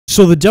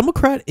So the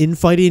Democrat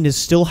infighting is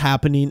still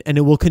happening, and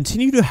it will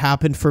continue to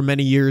happen for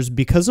many years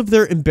because of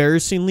their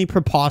embarrassingly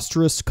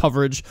preposterous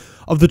coverage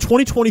of the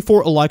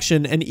 2024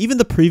 election and even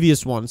the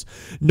previous ones.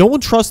 No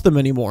one trusts them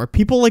anymore.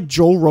 People like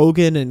Joe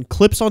Rogan and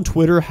clips on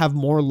Twitter have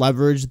more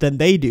leverage than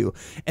they do.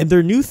 And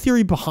their new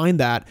theory behind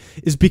that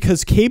is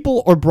because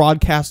cable or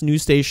broadcast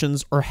news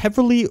stations are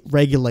heavily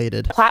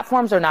regulated.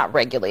 Platforms are not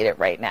regulated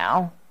right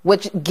now,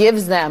 which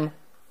gives them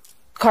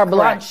carte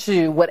blanche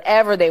to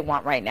whatever they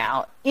want right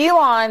now.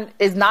 Elon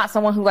is not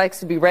someone who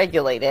likes to be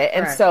regulated.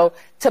 And so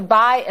to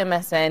buy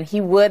MSN, he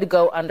would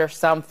go under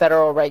some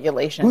federal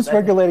regulations. Who's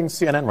regulating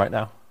CNN right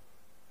now?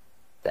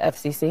 The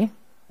FCC.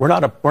 We're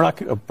not a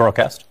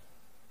broadcast.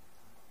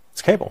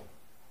 It's cable.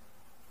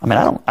 I mean,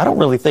 I don't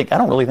really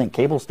think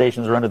cable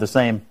stations are under the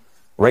same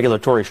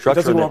regulatory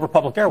structure that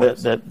public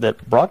airways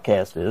that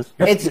broadcast is.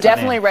 It's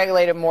definitely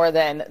regulated more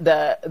than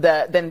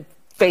than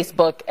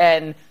Facebook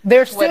and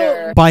they're Twitter.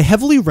 Still by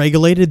heavily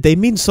regulated, they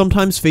mean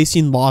sometimes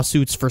facing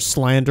lawsuits for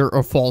slander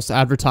or false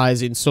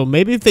advertising. So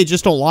maybe if they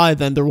just don't lie,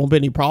 then there won't be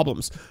any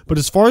problems. But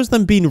as far as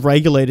them being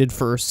regulated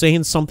for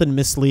saying something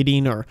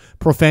misleading or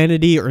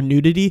profanity or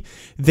nudity,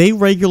 they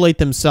regulate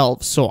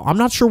themselves. So I'm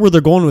not sure where they're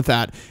going with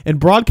that. And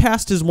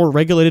broadcast is more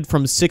regulated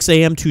from 6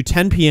 a.m. to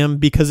 10 p.m.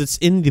 because it's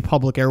in the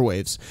public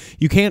airwaves.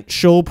 You can't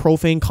show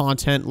profane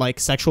content like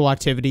sexual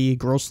activity,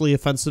 grossly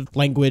offensive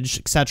language,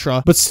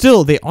 etc. But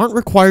still, they aren't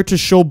required to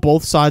show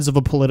both sides of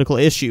a political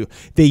issue.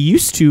 They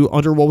used to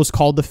under what was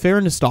called the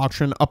Fairness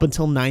Doctrine up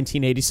until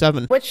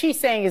 1987. What she's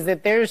saying is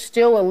that there's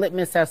still a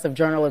litmus test of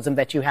journalism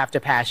that you have to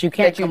pass. You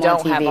can't come on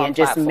TV and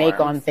just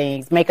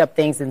make up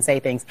things and say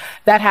things.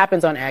 That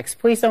happens on X.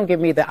 Please don't give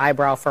me the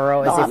eyebrow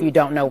furrow as if you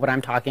don't know what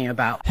I'm talking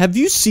about. Have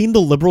you seen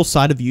the liberal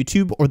side of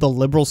YouTube or the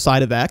liberal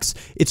side of X?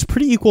 It's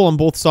pretty equal on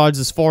both sides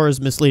as far as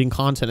misleading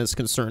content is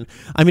concerned.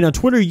 I mean, on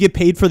Twitter, you get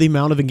paid for the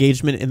amount of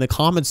engagement in the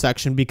comment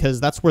section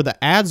because that's where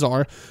the ads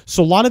are.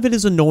 So a lot of it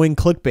is annoying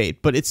clickbait,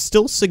 but it's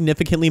still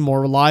significantly more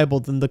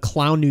reliable than the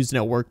clown news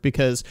network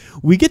because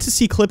we get to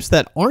see clips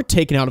that aren't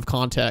taken out of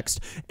context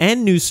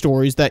and news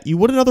stories that you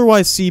wouldn't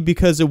otherwise see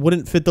because it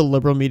wouldn't fit the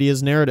liberal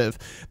media's narrative.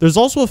 There's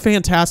also a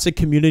fantastic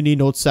community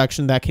notes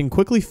section that can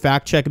quickly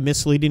fact check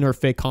misleading or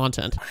fake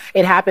content.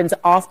 It happens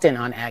often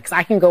on X.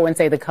 I can go and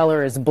say the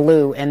color is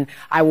blue and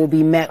I will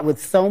be met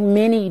with so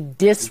many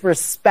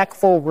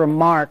disrespectful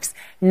remarks.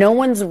 No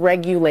one's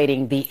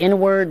regulating the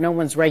N-word. No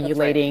one's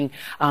regulating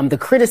the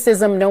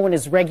criticism. No one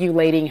is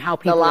regulating how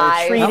people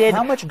are treated.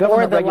 How much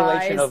government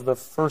regulation of the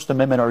First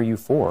Amendment are you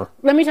for?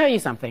 Let me tell you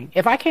something.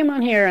 If I came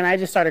on here and I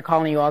just started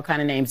calling you all kind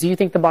of names, do you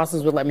think the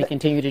bosses would let me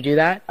continue to do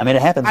that? I mean,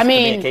 it happens to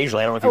me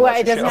occasionally. I don't know if you watch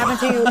it doesn't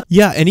happen to you.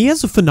 Yeah, and he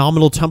has a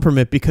phenomenal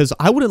temperament because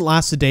I wouldn't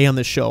last a day on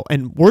this show.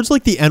 And words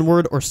like the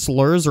N-word or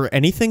slurs or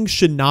anything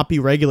should not be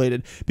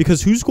regulated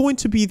because who's going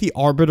to be the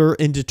arbiter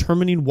in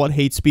determining what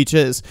hate speech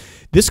is?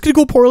 This could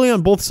go poorly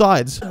on both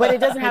sides. But it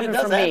doesn't happen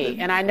for me,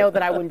 and I know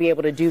that I wouldn't be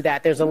able to do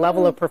that. There's a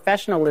level of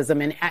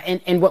professionalism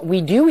in what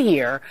we do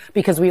here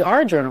because we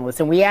are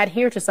journalists and we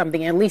adhere to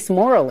something at least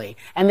morally.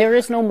 And there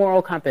is no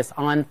moral compass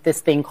on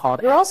this thing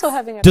called You're also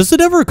having a Does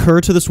it ever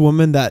occur to this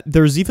woman that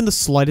there's even the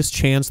slightest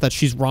chance that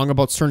she's wrong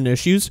about certain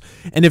issues?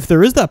 And if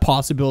there is that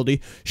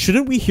possibility,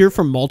 shouldn't we hear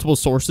from multiple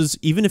sources,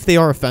 even if they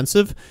are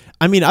offensive?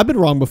 I mean, I've been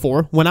wrong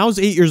before. When I was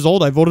 8 years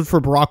old, I voted for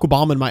Barack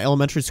Obama in my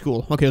elementary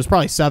school. Okay, it was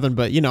probably 7,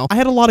 but you know, I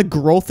had a lot of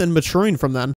growth and maturing from then.